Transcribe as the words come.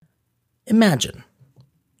Imagine,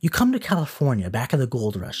 you come to California back in the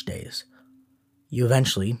gold rush days. You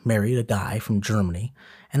eventually married a guy from Germany,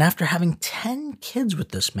 and after having 10 kids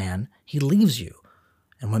with this man, he leaves you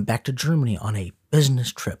and went back to Germany on a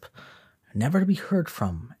business trip, never to be heard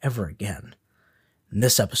from ever again. In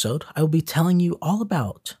this episode, I will be telling you all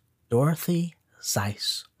about Dorothea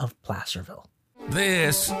Zeisz of Placerville.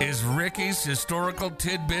 This is Ricky's Historical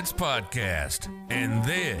Tidbits Podcast, and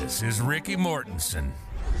this is Ricky Mortensen.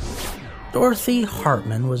 Dorothea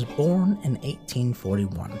Hartman was born in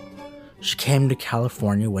 1841. She came to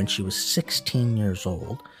California when she was 16 years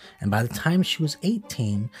old, and by the time she was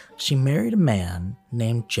 18, she married a man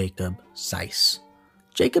named Jacob Zeisz.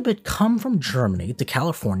 Jacob had come from Germany to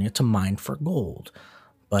California to mine for gold,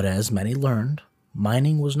 but as many learned,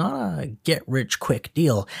 mining was not a get-rich-quick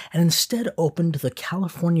deal, and instead opened the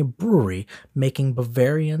California brewery making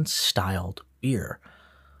Bavarian-styled beer.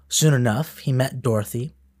 Soon enough, he met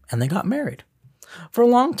Dorothy, and they got married. For a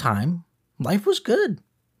long time, life was good.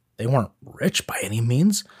 They weren't rich by any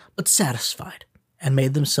means, but satisfied, and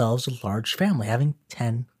made themselves a large family, having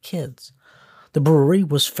 10 kids. The brewery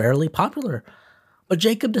was fairly popular, but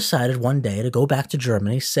Jacob decided one day to go back to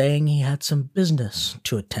Germany, saying he had some business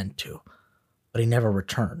to attend to, but he never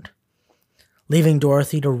returned, leaving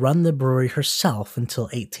Dorothy to run the brewery herself until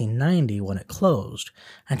 1890 when it closed,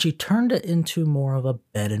 and she turned it into more of a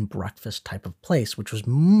bed and breakfast type of place, which was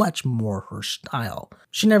much more her style.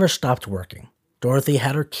 She never stopped working. Dorothy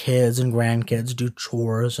had her kids and grandkids do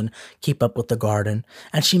chores and keep up with the garden,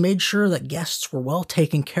 and she made sure that guests were well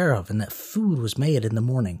taken care of and that food was made in the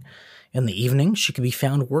morning. In the evening, she could be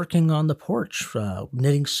found working on the porch,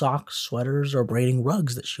 knitting socks, sweaters, or braiding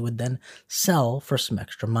rugs that she would then sell for some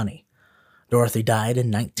extra money. Dorothy died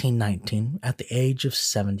in 1919 at the age of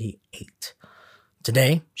 78.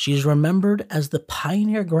 Today, she is remembered as the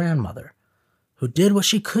pioneer grandmother who did what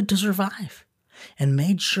she could to survive and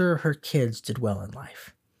made sure her kids did well in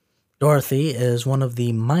life. Dorothy is one of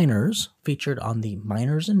the miners featured on the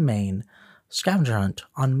Miners in Maine scavenger hunt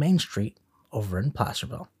on Main Street over in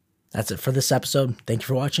Placerville. That's it for this episode. Thank you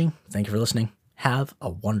for watching. Thank you for listening. Have a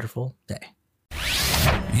wonderful day.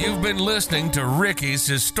 You've been listening to Ricky's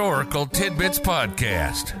Historical Tidbits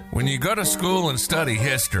Podcast. When you go to school and study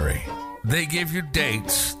history, they give you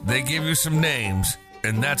dates, they give you some names,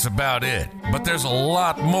 and that's about it. But there's a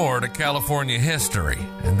lot more to California history,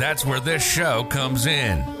 and that's where this show comes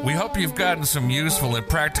in. We hope you've gotten some useful and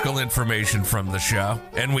practical information from the show,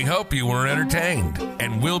 and we hope you were entertained.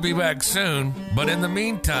 And we'll be back soon, but in the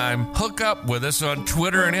meantime, hook up with us on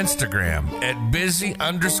Twitter and Instagram at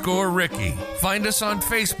busy_Ricky. Find us on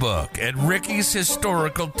Facebook at Ricky's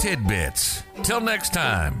Historical Tidbits. Till next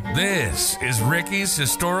time, this is Ricky's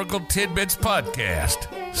Historical Tidbits Podcast,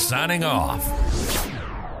 signing off.